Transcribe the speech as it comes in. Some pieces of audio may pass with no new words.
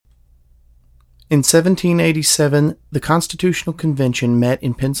In 1787, the Constitutional Convention met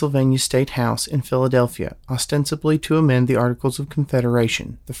in Pennsylvania State House in Philadelphia, ostensibly to amend the Articles of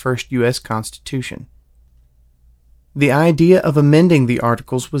Confederation, the first U.S. Constitution. The idea of amending the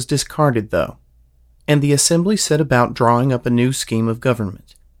Articles was discarded, though, and the Assembly set about drawing up a new scheme of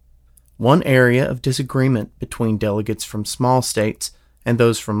government. One area of disagreement between delegates from small states and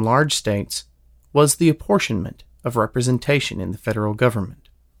those from large states was the apportionment of representation in the federal government.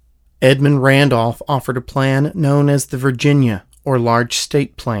 Edmund Randolph offered a plan known as the Virginia, or Large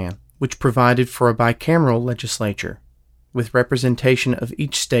State Plan, which provided for a bicameral legislature, with representation of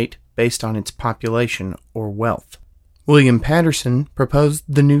each state based on its population or wealth. William Patterson proposed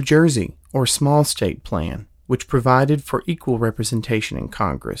the New Jersey, or Small State Plan, which provided for equal representation in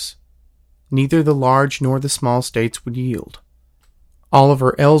Congress. Neither the large nor the small states would yield.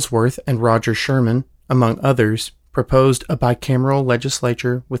 Oliver Ellsworth and Roger Sherman, among others, proposed a bicameral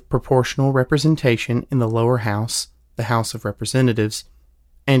legislature with proportional representation in the lower house, the House of Representatives,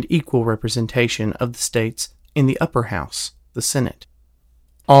 and equal representation of the states in the upper house, the Senate.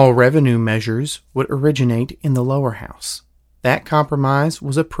 All revenue measures would originate in the lower house. That compromise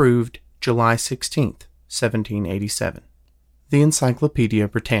was approved July 16, 1787. The Encyclopedia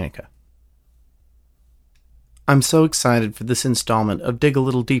Britannica. I'm so excited for this installment of Dig a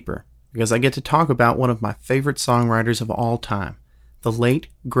Little Deeper because I get to talk about one of my favorite songwriters of all time, the late,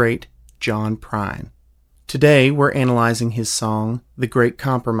 great John Prine. Today we're analyzing his song, The Great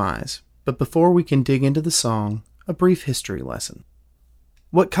Compromise, but before we can dig into the song, a brief history lesson.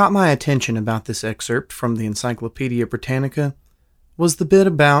 What caught my attention about this excerpt from the Encyclopedia Britannica was the bit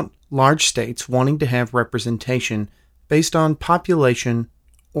about large states wanting to have representation based on population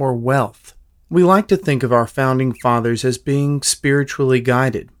or wealth. We like to think of our founding fathers as being spiritually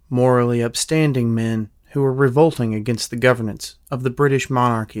guided, morally upstanding men who were revolting against the governance of the British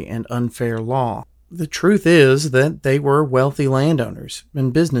monarchy and unfair law. The truth is that they were wealthy landowners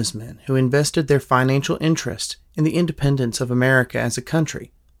and businessmen who invested their financial interests in the independence of America as a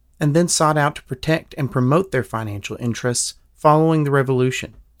country, and then sought out to protect and promote their financial interests following the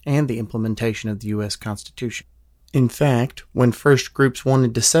Revolution and the implementation of the U.S. Constitution. In fact, when first groups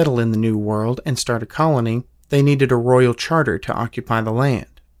wanted to settle in the New World and start a colony, they needed a royal charter to occupy the land.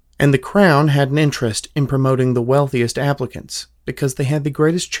 And the Crown had an interest in promoting the wealthiest applicants because they had the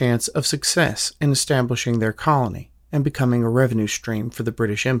greatest chance of success in establishing their colony and becoming a revenue stream for the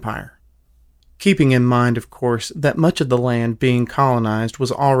British Empire. Keeping in mind, of course, that much of the land being colonized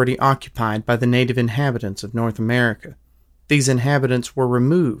was already occupied by the native inhabitants of North America. These inhabitants were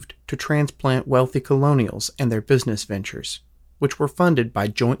removed to transplant wealthy colonials and their business ventures, which were funded by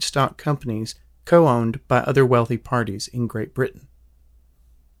joint stock companies co-owned by other wealthy parties in Great Britain.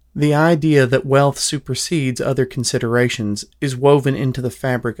 The idea that wealth supersedes other considerations is woven into the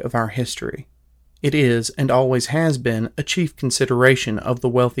fabric of our history. It is, and always has been, a chief consideration of the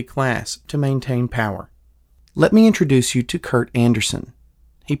wealthy class to maintain power. Let me introduce you to Kurt Anderson.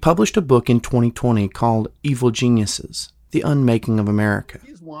 He published a book in 2020 called Evil Geniuses: The Unmaking of America.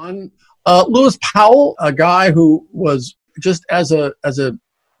 He's one. Lewis Powell, a guy who was just as a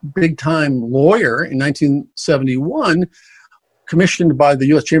big-time lawyer in 1971, commissioned by the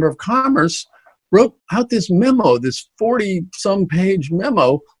U.S. Chamber of Commerce, wrote out this memo, this 40-some page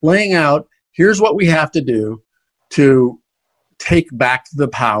memo, laying out, here's what we have to do to take back the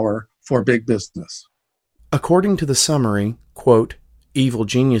power for big business. According to the summary, quote, Evil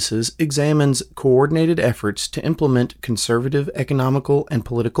Geniuses examines coordinated efforts to implement conservative economical and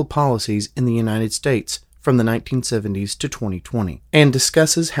political policies in the United States from the 1970s to 2020, and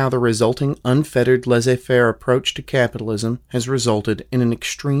discusses how the resulting unfettered laissez-faire approach to capitalism has resulted in an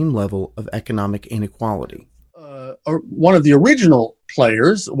extreme level of economic inequality. One of the original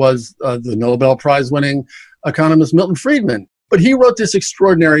players was the Nobel Prize-winning economist Milton Friedman, but he wrote this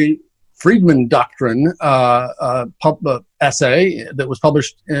extraordinary Friedman Doctrine essay that was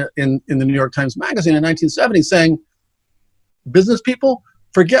published in the New York Times Magazine in 1970, saying, business people,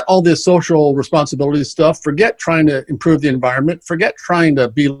 forget all this social responsibility stuff, forget trying to improve the environment, forget trying to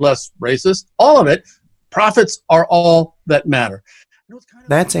be less racist, all of it, profits are all that matter.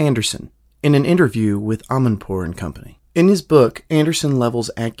 That's Anderson, in an interview with Amanpour and Company. In his book, Anderson levels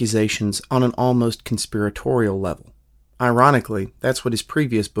accusations on an almost conspiratorial level. Ironically, that's what his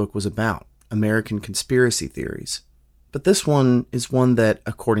previous book was about, American conspiracy theories. But this one is one that,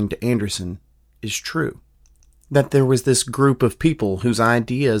 according to Anderson, is true. That there was this group of people whose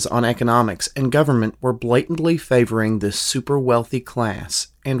ideas on economics and government were blatantly favoring this super wealthy class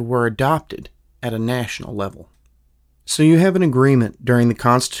and were adopted at a national level. So you have an agreement during the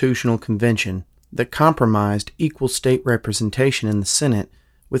Constitutional Convention that compromised equal state representation in the Senate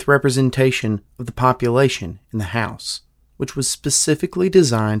with representation of the population in the House, which was specifically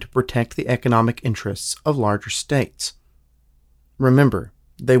designed to protect the economic interests of larger states. Remember,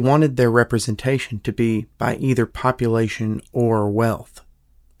 they wanted their representation to be by either population or wealth.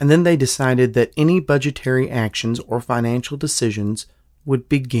 And then they decided that any budgetary actions or financial decisions would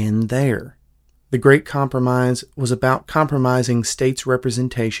begin there. The Great Compromise was about compromising states'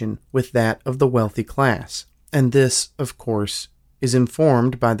 representation with that of the wealthy class, and this, of course, is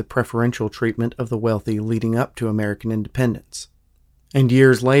informed by the preferential treatment of the wealthy leading up to American independence. And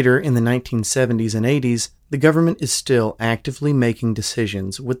years later, in the 1970s and 80s, the government is still actively making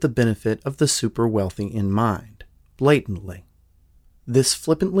decisions with the benefit of the super wealthy in mind, blatantly. This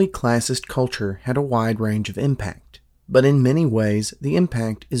flippantly classist culture had a wide range of impact, but in many ways the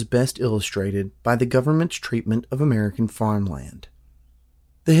impact is best illustrated by the government's treatment of American farmland.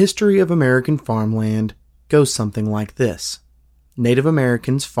 The history of American farmland goes something like this. Native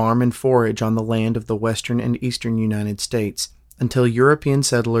Americans farm and forage on the land of the western and eastern United States until European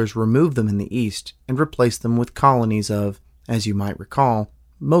settlers remove them in the east and replace them with colonies of, as you might recall,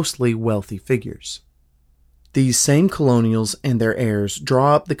 mostly wealthy figures. These same colonials and their heirs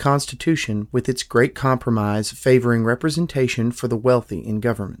draw up the Constitution with its Great Compromise favoring representation for the wealthy in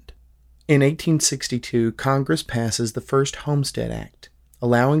government. In 1862, Congress passes the first Homestead Act,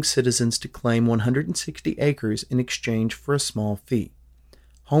 allowing citizens to claim 160 acres in exchange for a small fee.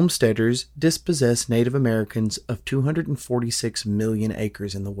 Homesteaders dispossess Native Americans of 246 million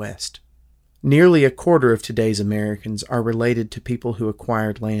acres in the West. Nearly a quarter of today's Americans are related to people who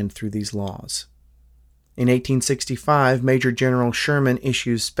acquired land through these laws. In 1865, Major General Sherman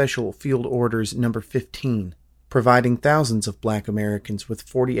issues Special Field Orders No. 15, providing thousands of black Americans with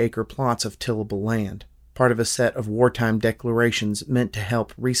 40-acre plots of tillable land, part of a set of wartime declarations meant to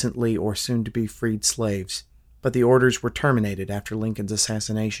help recently or soon-to-be freed slaves, but the orders were terminated after Lincoln's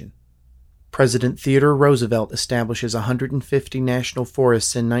assassination. President Theodore Roosevelt establishes 150 national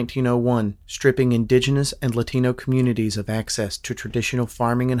forests in 1901, stripping indigenous and Latino communities of access to traditional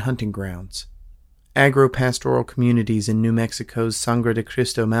farming and hunting grounds. Agro-pastoral communities in New Mexico's Sangre de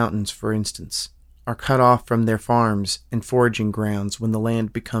Cristo Mountains, for instance, are cut off from their farms and foraging grounds when the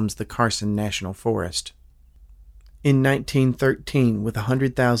land becomes the Carson National Forest. In 1913, with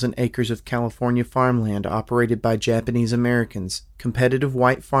 100,000 acres of California farmland operated by Japanese Americans, competitive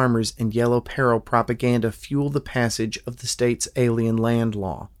white farmers and Yellow Peril propaganda fuel the passage of the state's Alien Land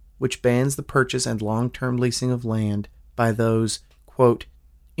Law, which bans the purchase and long-term leasing of land by those, quote,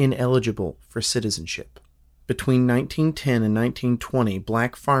 ineligible for citizenship. Between 1910 and 1920,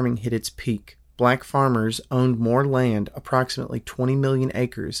 black farming hit its peak. Black farmers owned more land, approximately 20 million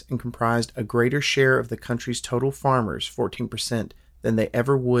acres, and comprised a greater share of the country's total farmers, 14%, than they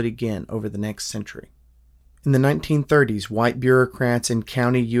ever would again over the next century. In the 1930s, white bureaucrats in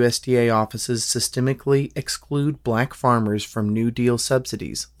county USDA offices systemically exclude black farmers from New Deal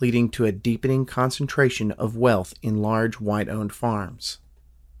subsidies, leading to a deepening concentration of wealth in large white-owned farms.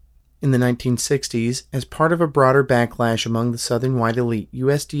 In the 1960s, as part of a broader backlash among the Southern white elite,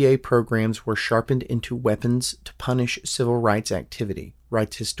 USDA programs were sharpened into weapons to punish civil rights activity,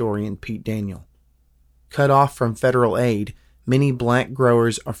 writes historian Pete Daniel. Cut off from federal aid, many black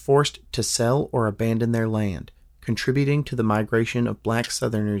growers are forced to sell or abandon their land, contributing to the migration of black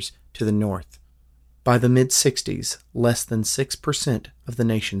Southerners to the north. By the mid-60s, less than 6% of the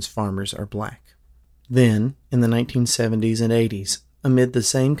nation's farmers are black. Then, in the 1970s and 80s, amid the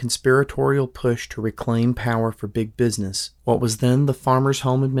same conspiratorial push to reclaim power for big business, what was then the Farmers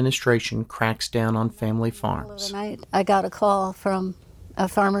Home Administration cracks down on family farms. I got a call from a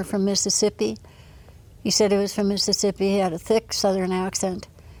farmer from Mississippi. He said he was from Mississippi. He had a thick Southern accent,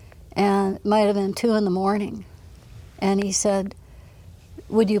 and it might have been 2 a.m. And he said,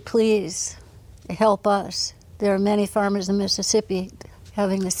 would you please help us? There are many farmers in Mississippi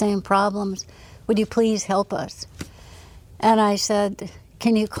having the same problems. Would you please help us? And I said,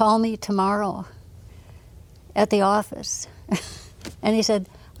 can you call me tomorrow at the office? And he said,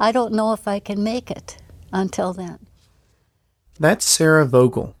 I don't know if I can make it until then. That's Sarah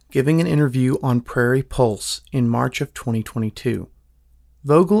Vogel giving an interview on Prairie Pulse in March of 2022.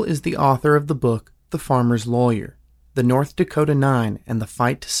 Vogel is the author of the book The Farmer's Lawyer, The North Dakota Nine and the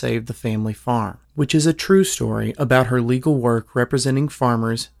Fight to Save the Family Farm, which is a true story about her legal work representing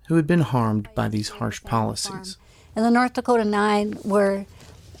farmers who had been harmed by these harsh policies. And the North Dakota Nine were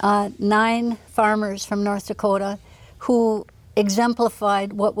 9 farmers from North Dakota who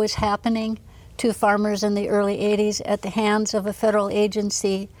exemplified what was happening to farmers in the early 80s at the hands of a federal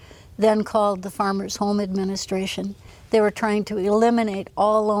agency then called the Farmers Home Administration. They were trying to eliminate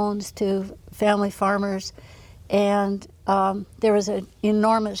all loans to family farmers, and there was an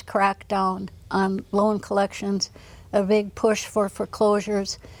enormous crackdown on loan collections, a big push for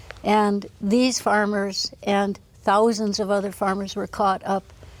foreclosures, and these farmers and thousands of other farmers were caught up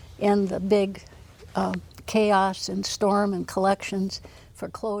in the big chaos and storm and collections,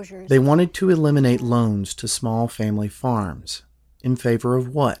 foreclosures. They wanted to eliminate loans to small family farms in favor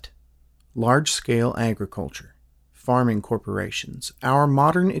of what? Large-scale agriculture, farming corporations, our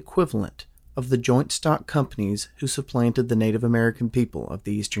modern equivalent of the joint stock companies who supplanted the Native American people of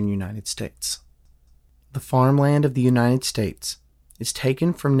the eastern United States. The farmland of the United States is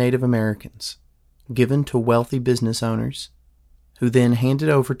taken from Native Americans, given to wealthy business owners, who then hand it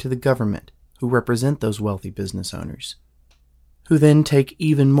over to the government who represent those wealthy business owners, who then take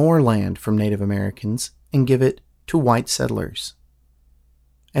even more land from Native Americans and give it to white settlers,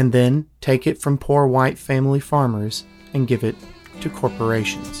 and then take it from poor white family farmers and give it to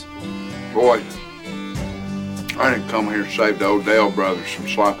corporations. Boy, I didn't come here to save the Odell brothers from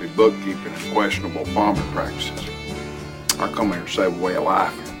sloppy bookkeeping and questionable farming practices. I come here to save a way of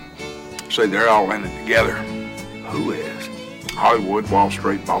life. See, they're all in it together. Who is? Hollywood, Wall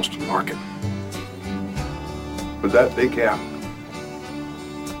Street, Boston market. Was that decaf?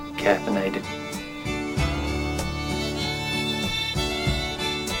 Caffeinated.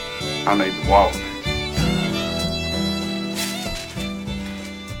 I need the wallet.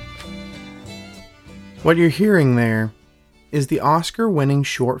 What you're hearing there is the Oscar-winning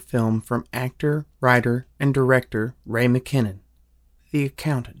short film from actor, writer, and director Ray McKinnon, The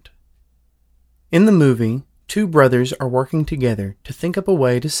Accountant. In the movie, two brothers are working together to think up a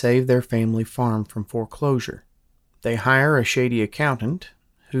way to save their family farm from foreclosure. They hire a shady accountant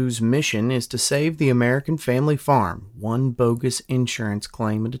whose mission is to save the American family farm one bogus insurance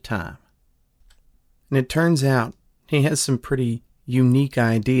claim at a time. And it turns out he has some pretty unique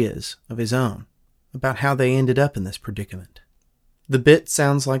ideas of his own about how they ended up in this predicament. The bit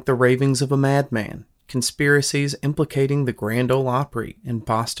sounds like the ravings of a madman, conspiracies implicating the Grand Ole Opry and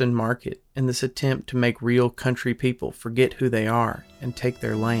Boston Market in this attempt to make real country people forget who they are and take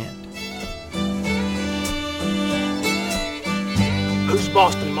their land. Who's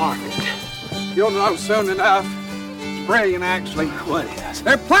Boston Market? You'll know soon enough. It's brilliant, actually. What is?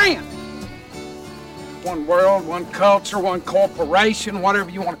 They're playing. One world, one culture, one corporation, whatever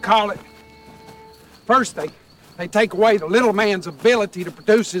you want to call it. First, they take away the little man's ability to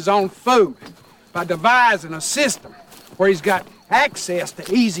produce his own food by devising a system where he's got access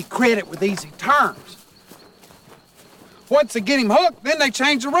to easy credit with easy terms. Once they get him hooked, then they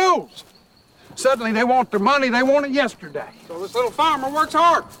change the rules. Suddenly they want their money, they want it yesterday. So this little farmer works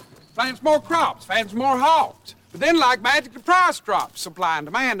hard, plants more crops, fattens more hogs. But then like magic, the price drops. Supply and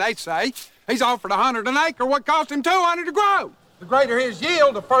demand, they say. He's offered $100 an acre, what cost him $200 to grow. The greater his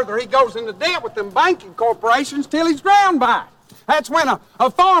yield, the further he goes into debt with them banking corporations till he's drowned by it. That's when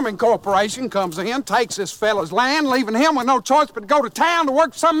a farming corporation comes in, takes this fella's land, leaving him with no choice but to go to town to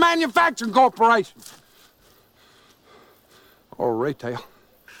work for some manufacturing corporation. Or retail.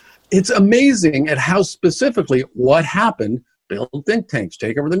 It's amazing at how specifically what happened, build think tanks,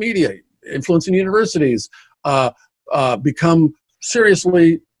 take over the media, influencing universities, become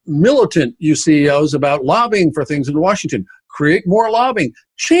seriously militant CEOs about lobbying for things in Washington, create more lobbying,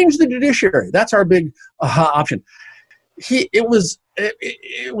 change the judiciary. That's our big option. It was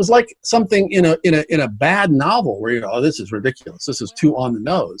like something in a bad novel where this is ridiculous. This is too on the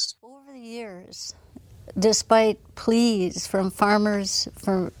nose. Over the years, despite pleas from farmers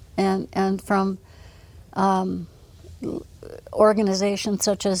and from organizations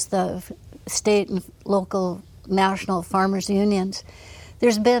such as the state and local national farmers unions,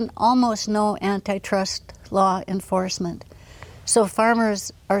 there's been almost no antitrust law enforcement. So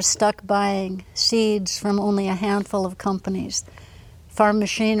farmers are stuck buying seeds from only a handful of companies, farm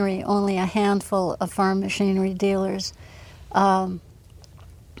machinery, only a handful of farm machinery dealers.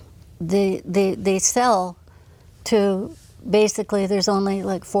 They sell to, basically there's only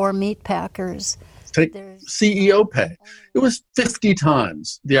like 4 meat packers. Take CEO pay. It was 50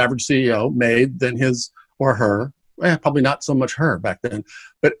 times the average CEO made than his or her, probably not so much her back then,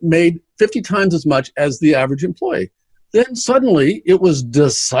 but made 50 times as much as the average employee. Then suddenly it was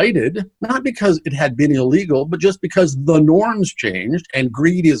decided, not because it had been illegal, but just because the norms changed and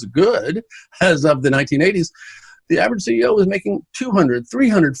greed is good as of the 1980s, the average CEO was making 200,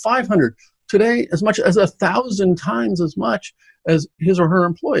 300, 500, today as much as 1,000 times as much as his or her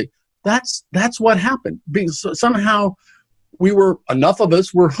employee. That's what happened. Because somehow enough of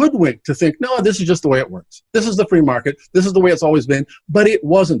us were hoodwinked to think, no, this is just the way it works. This is the free market. This is the way it's always been. But it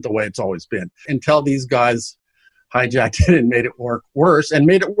wasn't the way it's always been until these guys hijacked it and made it work worse, and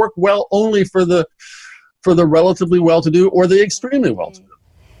made it work well only for the for the relatively well-to-do or the extremely well-to-do.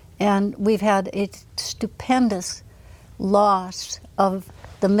 And we've had a stupendous loss of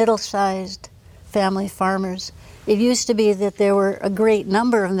the middle-sized family farmers. It used to be that there were a great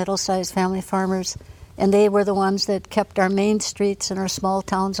number of middle-sized family farmers, and they were the ones that kept our main streets and our small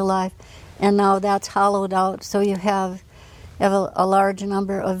towns alive. And now that's hollowed out, so you have a large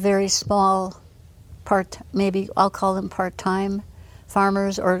number of very small, maybe I'll call them part-time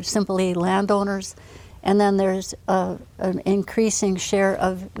farmers or simply landowners. And then there's an increasing share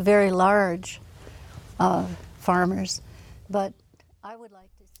of very large farmers. But I would like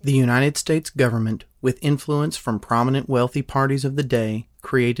to see... The United States government, with influence from prominent wealthy parties of the day,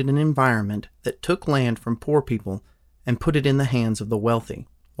 created an environment that took land from poor people and put it in the hands of the wealthy,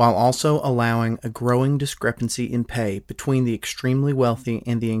 while also allowing a growing discrepancy in pay between the extremely wealthy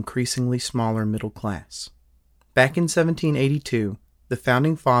and the increasingly smaller middle class. Back in 1782, the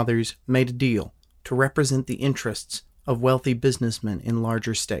Founding Fathers made a deal to represent the interests of wealthy businessmen in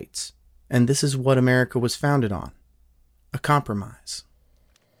larger states. And this is what America was founded on: a compromise.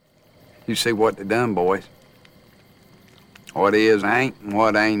 You see what they done, boys. What is ain't and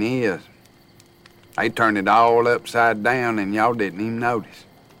what ain't is. They turned it all upside down and y'all didn't even notice.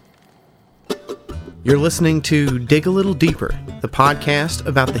 You're listening to Dig a Little Deeper, the podcast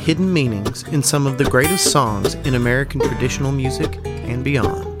about the hidden meanings in some of the greatest songs in American traditional music and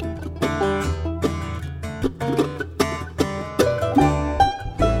beyond.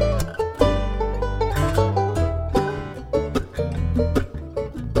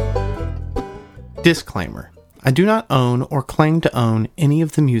 Disclaimer: I do not own or claim to own any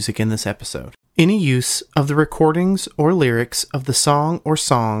of the music in this episode. Any use of the recordings or lyrics of the song or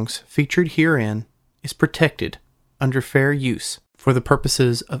songs featured herein is protected under fair use for the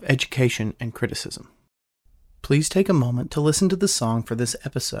purposes of education and criticism. Please take a moment to listen to the song for this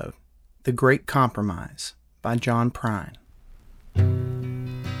episode, The Great Compromise by John Prine.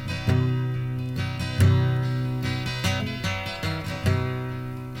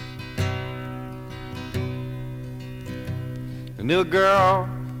 A little girl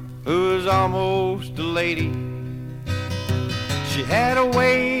who was almost a lady. She had a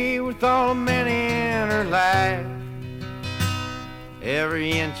way with all the men in her life.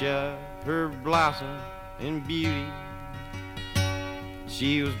 Every inch of her blossom and beauty.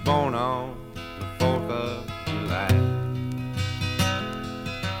 She was born on the 4th of July.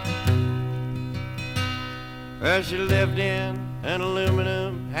 Well, she lived in an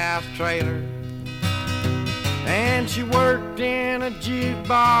aluminum house trailer, and she worked in a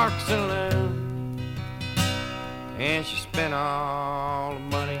jukebox saloon, and she spent all the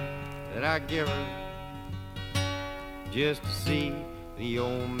money that I give her just to see the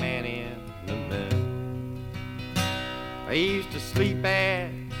old man in the moon. I used to sleep at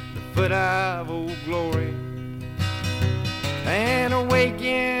the foot of Old Glory and awake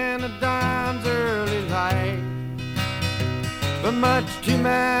in the dawn's early light. But much to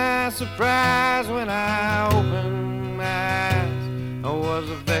my surprise, when I opened my eyes, I was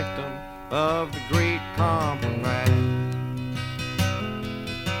a victim of the Great Compromise.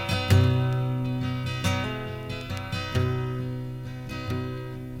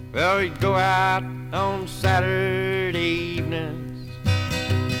 Well, we'd go out on Saturday evenings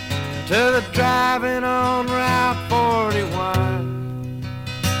to the drive-in on Route 41,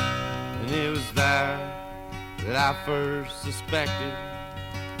 and it was there that I first suspected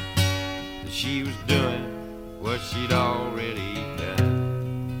that she was doing what she'd already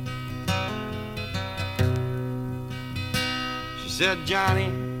done. She said,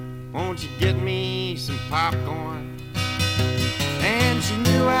 "Johnny, won't you get me some popcorn?" And she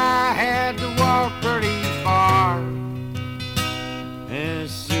knew I had to walk pretty far. And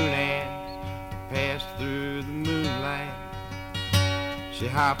as soon as I passed through the moonlight, she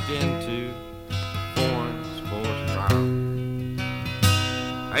hopped into foreign sports car.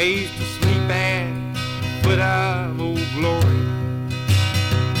 I used to sleep at the foot of Old Glory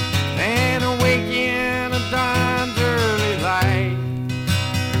and awake in the dawn's early light.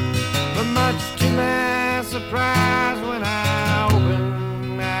 But much to my surprise, when I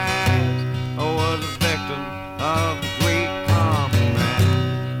opened my eyes, I was a victim of the Great Compromise.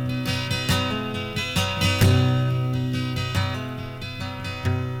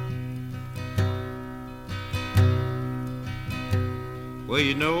 Well,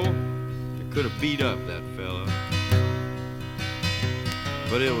 you know, they could have beat up that fella,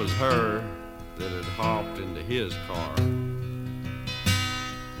 but it was her that had hopped into his car.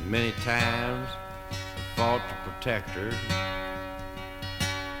 Many times I fought to protect her,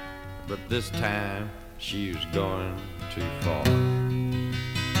 but this time she was going too far.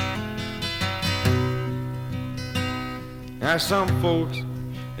 Now some folks,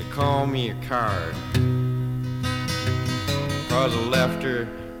 they call me a card, 'cause I left her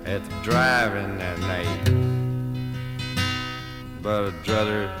at the drive-in that night. But I'd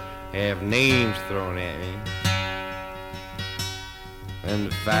rather have names thrown at me than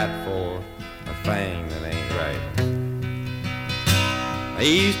to fight for a thing that ain't right. I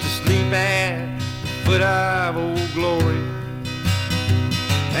used to sleep at the foot of Old Glory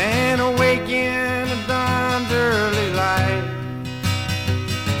and awake in the dawn's early light.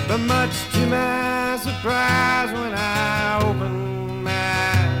 But much to my surprise, when I opened my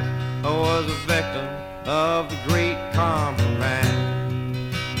eyes, I was a victim of the great compromise.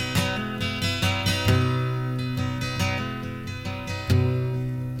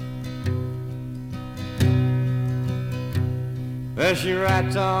 Well, she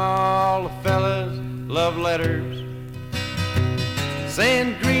writes all the fellas love letters,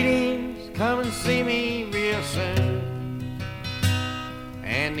 saying greetings, come and see me real soon.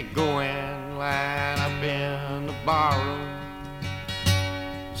 And they go and line up in the barroom,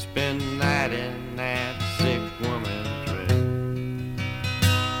 spend the night in that sick woman's room.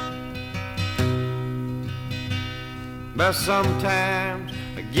 But sometimes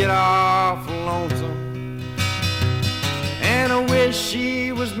I get awful lonesome, and I wish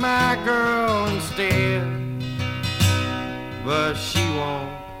she was my girl instead. But she won't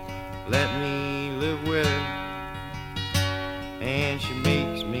let me live with her, and she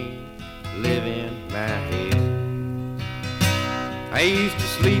makes me live in my head. I used to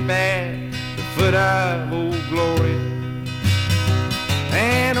sleep at the foot of Old Glory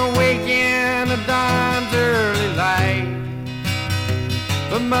and awake in the dawn's early light.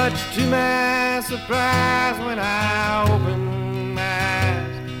 But much to my surprise, when I opened my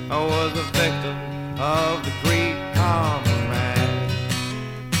eyes, I was a victim of the great compromise.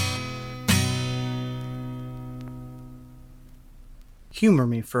 Humor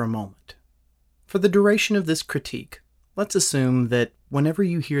me for a moment. For the duration of this critique, let's assume that whenever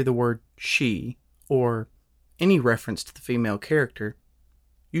you hear the word she, or any reference to the female character,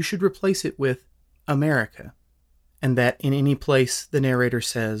 you should replace it with America, and that in any place the narrator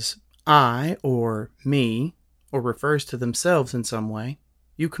says I or me, or refers to themselves in some way,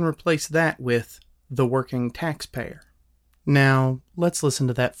 you can replace that with the working taxpayer. Now, let's listen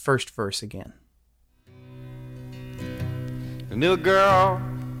to that first verse again. A little girl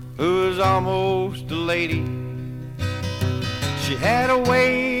who was almost a lady, she had a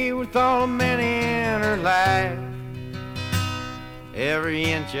way with all the men in her life. Every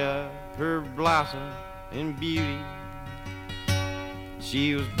inch of her blossom and beauty,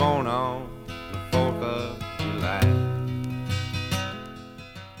 she was born on the 4th of July.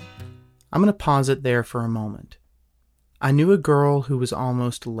 I'm going to pause it there for a moment. I knew a girl who was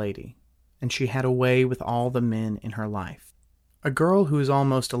almost a lady, and she had a way with all the men in her life. A girl who is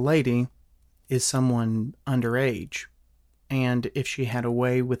almost a lady is someone underage, and if she had a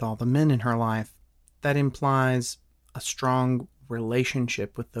way with all the men in her life, that implies a strong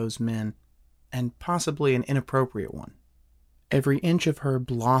relationship with those men, and possibly an inappropriate one. Every inch of her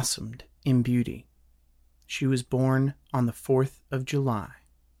blossomed in beauty. She was born on the 4th of July.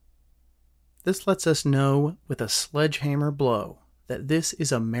 This lets us know with a sledgehammer blow that this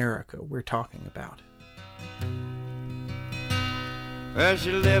is America we're talking about. Well,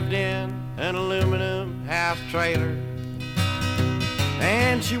 she lived in an aluminum house trailer,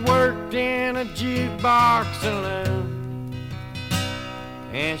 and she worked in a jukebox saloon,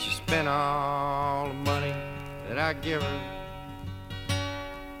 and she spent all the money that I give her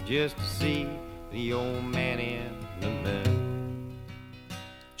just to see the old man in the moon.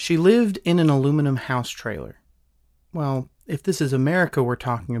 She lived in an aluminum house trailer. Well, if this is America we're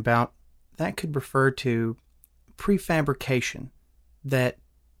talking about, that could refer to prefabrication, that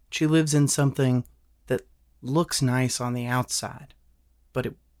she lives in something that looks nice on the outside, but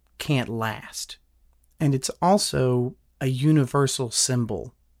it can't last. And it's also a universal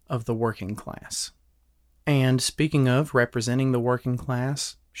symbol of the working class. And speaking of representing the working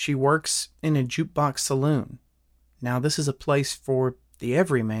class, she works in a jukebox saloon. Now, this is a place for the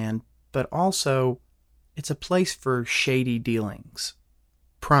everyman, but also it's a place for shady dealings.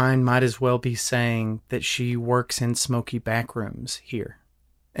 Prine might as well be saying that she works in smoky backrooms here,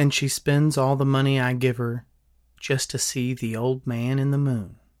 and she spends all the money I give her just to see the old man in the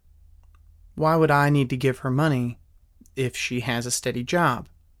moon. Why would I need to give her money if she has a steady job?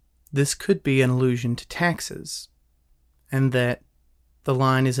 This could be an allusion to taxes, and that the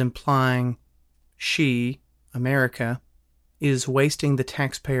line is implying she, America, is wasting the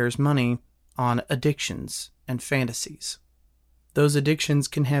taxpayers' money on addictions and fantasies. Those addictions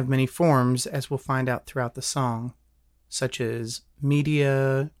can have many forms, as we'll find out throughout the song, such as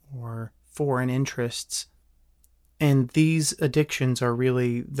media or foreign interests. And these addictions are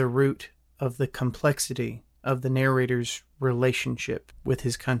really the root of the complexity of the narrator's relationship with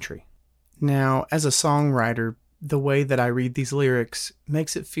his country. Now, as a songwriter, the way that I read these lyrics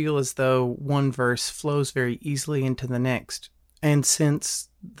makes it feel as though one verse flows very easily into the next. And since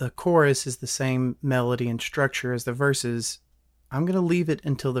the chorus is the same melody and structure as the verses, I'm going to leave it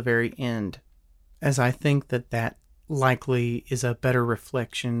until the very end, as I think that likely is a better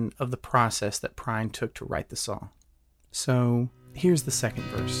reflection of the process that Prine took to write the song. So here's the second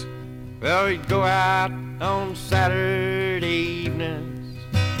verse. Well, we'd go out on Saturday evenings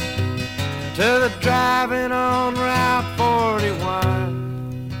to the drive-in on Route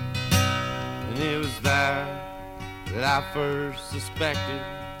 41, and it was there that I first suspected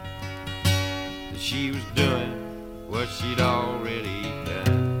that she was doing what she'd already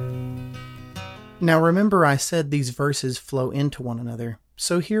done. Now remember I said these verses flow into one another.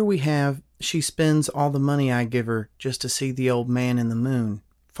 So here we have, she spends all the money I give her just to see the old man in the moon,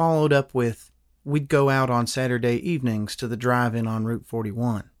 followed up with, we'd go out on Saturday evenings to the drive-in on Route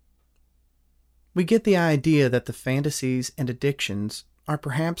 41. We get the idea that the fantasies and addictions are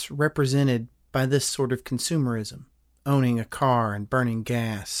perhaps represented by this sort of consumerism, owning a car and burning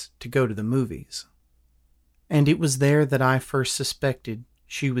gas to go to the movies. And it was there that I first suspected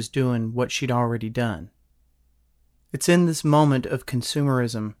she was doing what she'd already done. It's in this moment of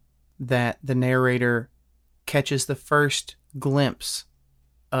consumerism that the narrator catches the first glimpse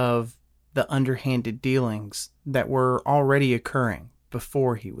of the underhanded dealings that were already occurring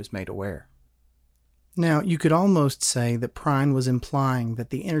before he was made aware. Now, you could almost say that Prine was implying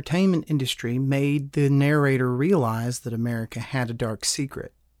that the entertainment industry made the narrator realize that America had a dark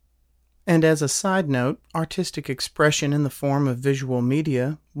secret. And as a side note, artistic expression in the form of visual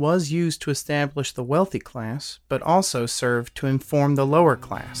media was used to establish the wealthy class, but also served to inform the lower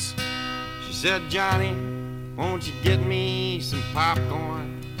class. She said, Johnny, won't you get me some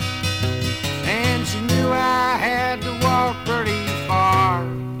popcorn? And she knew I had to walk pretty far.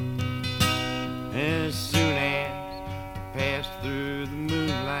 And as soon as I passed through the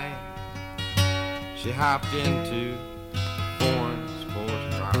moonlight, she hopped into a foreign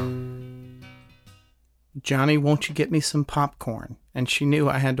sports car. Johnny, won't you get me some popcorn? And she knew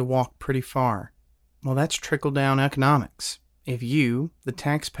I had to walk pretty far. Well, that's trickle-down economics. If you, the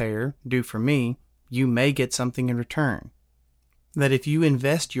taxpayer, do for me, you may get something in return. That if you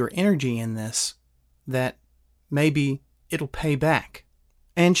invest your energy in this, that maybe it'll pay back.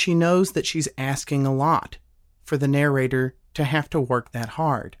 And she knows that she's asking a lot for the narrator to have to work that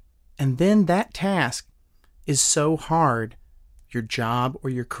hard. And then that task is so hard, your job or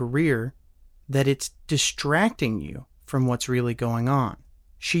your career, that it's distracting you from what's really going on.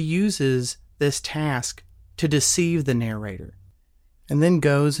 She uses this task to deceive the narrator, and then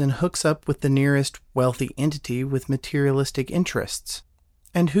goes and hooks up with the nearest wealthy entity with materialistic interests.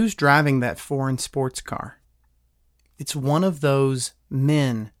 And who's driving that foreign sports car? It's one of those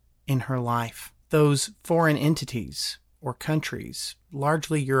men in her life, those foreign entities or countries,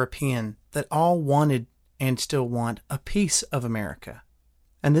 largely European, that all wanted and still want a piece of America.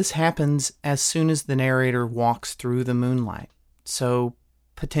 And this happens as soon as the narrator walks through the moonlight. So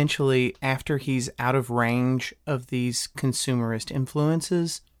potentially after he's out of range of these consumerist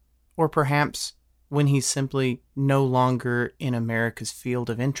influences, or perhaps when he's simply no longer in America's field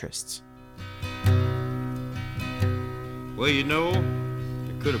of interests. Well, you know,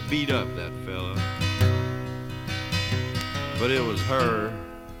 I could have beat up that fella, but it was her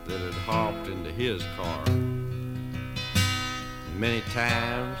that had hopped into his car. Many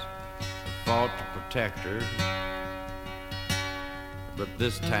times I fought to protect her, but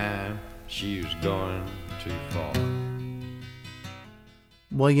this time she was going too far.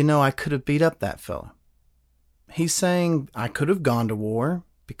 Well, you know, I could have beat up that fella. He's saying I could have gone to war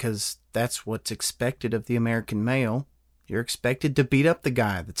because that's what's expected of the American male. You're expected to beat up the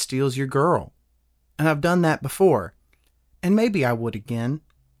guy that steals your girl. And I've done that before. And maybe I would again,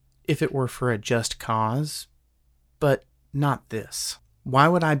 if it were for a just cause. But not this. Why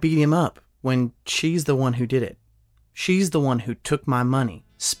would I beat him up when she's the one who did it? She's the one who took my money,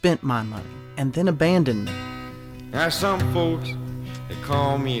 spent my money, and then abandoned me. Now some folks, they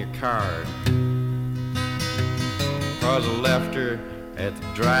call me a coward, 'cause I left her at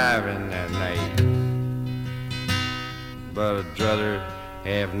the drive-in that night. But I'd rather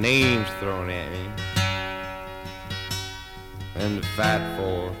have names thrown at me than to fight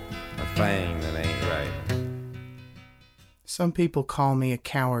for a thing that ain't right. Some people call me a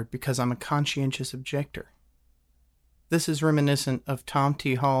coward because I'm a conscientious objector. This is reminiscent of Tom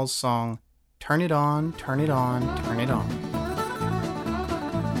T. Hall's song, Turn it on, turn it on, turn it on.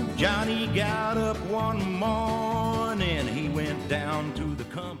 Johnny got up one morning, he went down to the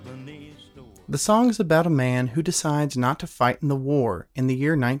company store. The song is about a man who decides not to fight in the war in the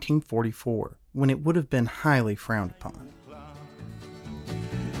year 1944, when it would have been highly frowned upon.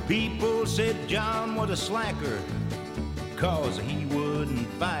 People said John was a slacker, 'cause he wouldn't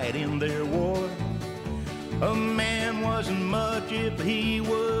fight in their war. A man wasn't much if he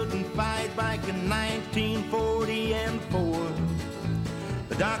wouldn't fight back in 1944.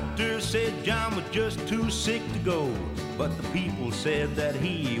 The doctor said John was just too sick to go, but the people said that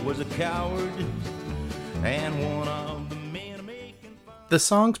he was a coward and one of the men making fun. The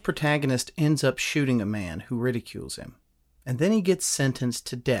song's protagonist ends up shooting a man who ridicules him, and then he gets sentenced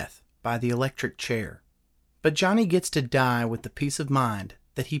to death by the electric chair. But Johnny gets to die with the peace of mind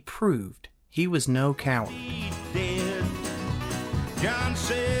that he proved he was no coward. He did. John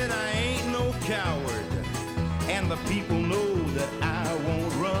said, I ain't no coward, and the people know that I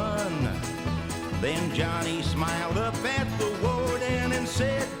won't run. Then Johnny smiled up at the warden and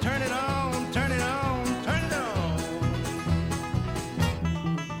said, turn it on, turn it on, turn it on.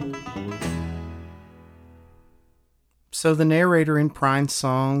 So the narrator in Prine's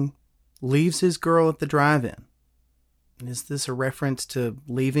song leaves his girl at the drive-in. Is this a reference to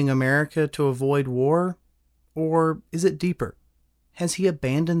leaving America to avoid war? Or is it deeper? Has he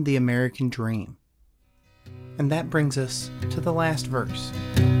abandoned the American dream? And that brings us to the last verse.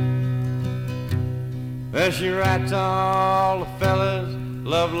 Well, she writes all the fellas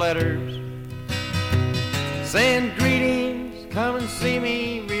love letters, saying greetings, come and see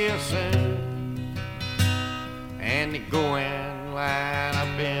me real soon. And they go and line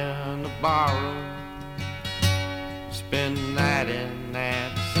up in the barroom, spend the night in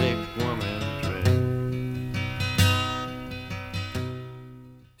that sick woman's room.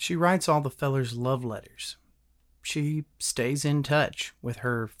 She writes all the fellers love letters. She stays in touch with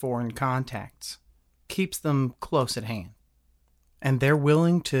her foreign contacts, keeps them close at hand. And they're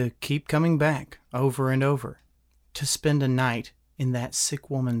willing to keep coming back over and over to spend a night in that sick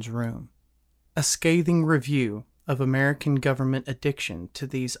woman's room. A scathing review of American government addiction to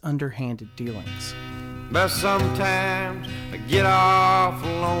these underhanded dealings. But sometimes I get awful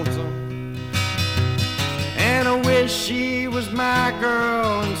lonesome, and I wish she was my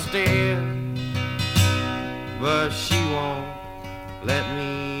girl instead. But she won't let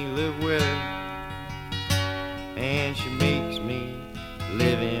me live with her, and she makes me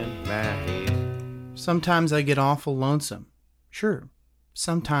live in my head. Sometimes I get awful lonesome. Sure,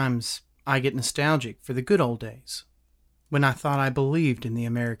 sometimes I get nostalgic for the good old days, when I thought I believed in the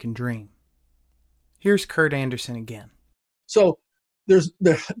American dream. Here's Kurt Anderson again. So there's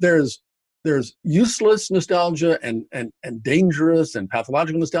useless nostalgia and dangerous and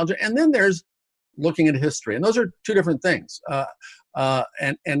pathological nostalgia, and then there's looking at history, and those are two different things. And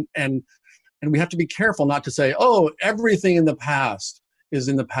we have to be careful not to say, oh, everything in the past is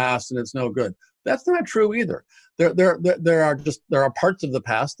in the past and it's no good. That's not true either. There are parts of the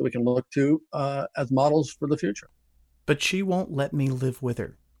past that we can look to as models for the future. But she won't let me live with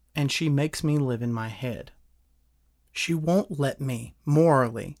her, and she makes me live in my head. She won't let me,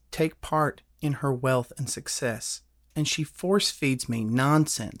 morally, take part in her wealth and success, and she force feeds me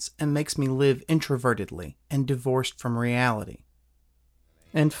nonsense and makes me live introvertedly and divorced from reality.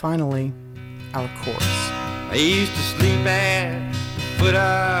 And finally, our chorus. I used to sleep at the foot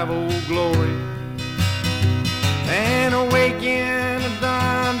of Old Glory and awake in the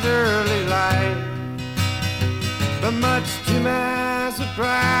dawn's early light. But much to my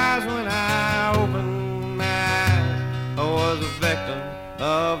surprise, when I opened my eyes, I was a victim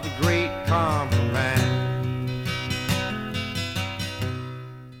of the great compromise.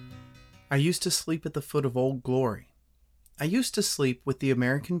 I used to sleep at the foot of Old Glory. I used to sleep with the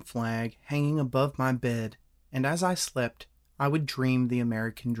American flag hanging above my bed, and as I slept, I would dream the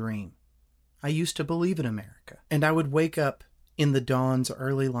American dream. I used to believe in America, and I would wake up in the dawn's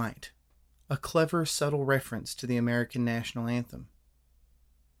early light, a clever, subtle reference to the American national anthem.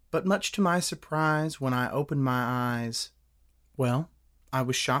 But much to my surprise, when I opened my eyes, well, I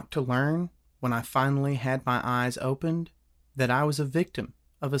was shocked to learn, when I finally had my eyes opened, that I was a victim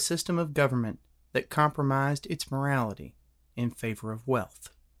of a system of government that compromised its morality in favor of wealth.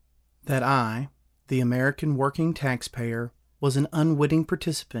 That I, the American working taxpayer, was an unwitting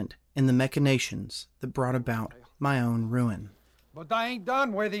participant in the machinations that brought about my own ruin. But they ain't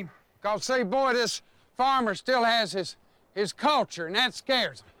done with him. Cause see, boy, this farmer still has his culture, and that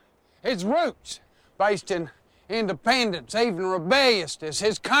scares him. His roots, based in independence, even rebelliousness,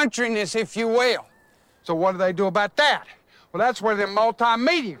 his countryness, if you will. So what do they do about that? Well, that's where them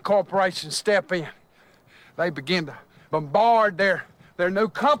multimedia corporations step in. They begin to bombard their new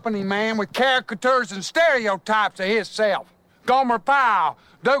company man with caricatures and stereotypes of himself. Gomer Pyle,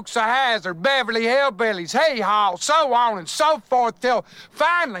 Dukes of Hazzard, Beverly Hillbillies, Hay Hall, so on and so forth, till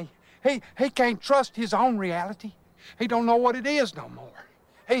finally he can't trust his own reality. He don't know what it is no more.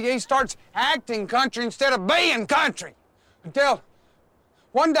 He starts acting country instead of being country. Until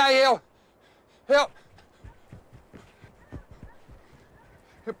one day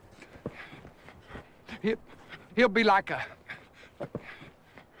he'll be like a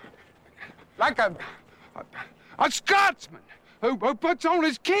Scotsman who puts on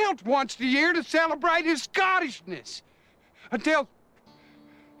his kilt once a year to celebrate his Scottishness. Until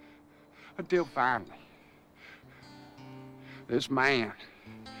finally, this man,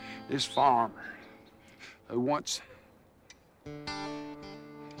 this farmer, who once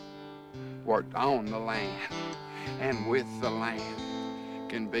worked on the land and with the land,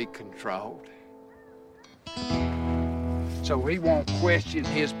 can be controlled. So he won't question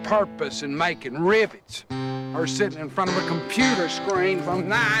his purpose in making rivets or sitting in front of a computer screen from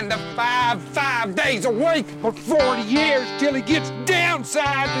 9 to 5 days a week for 40 years till he gets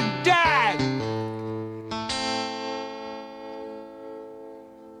downsized and dies.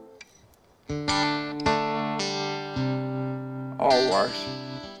 Or worse.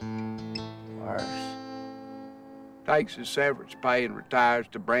 Takes his severance pay and retires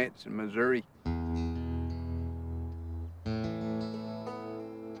to Branson, Missouri.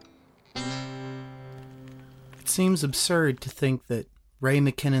 It seems absurd to think that Ray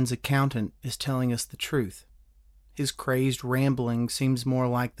McKinnon's accountant is telling us the truth. His crazed rambling seems more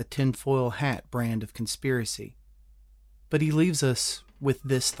like the tinfoil hat brand of conspiracy. But he leaves us with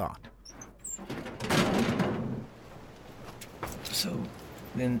this thought. So,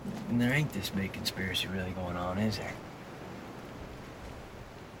 then there ain't this big conspiracy really going on, is there?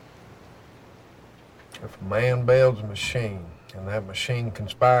 If a man builds a machine, and that machine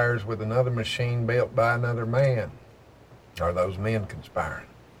conspires with another machine built by another man, are those men conspiring?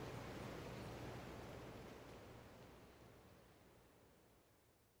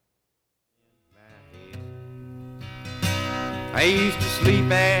 I used to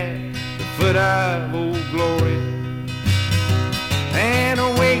sleep at the foot of Old Glory and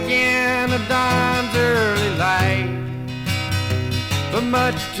awake in the dawn's early light. But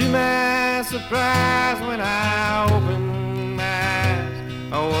much to my surprise, when I opened my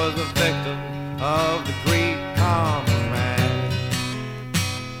eyes, I was a victim of the great compromise.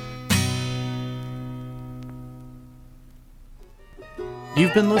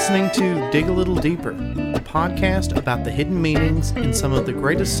 You've been listening to Dig a Little Deeper, a podcast about the hidden meanings in some of the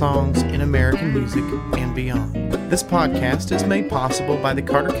greatest songs in American music and beyond. This podcast is made possible by the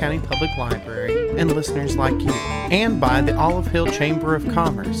Carter County Public Library and listeners like you, and by the Olive Hill Chamber of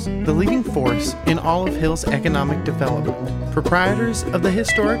Commerce, the leading force in Olive Hill's economic development. Proprietors of the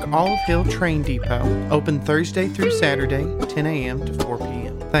historic Olive Hill Train Depot, open Thursday through Saturday, 10 a.m. to 4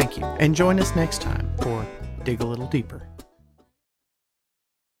 p.m. Thank you, and join us next time for Dig a Little Deeper.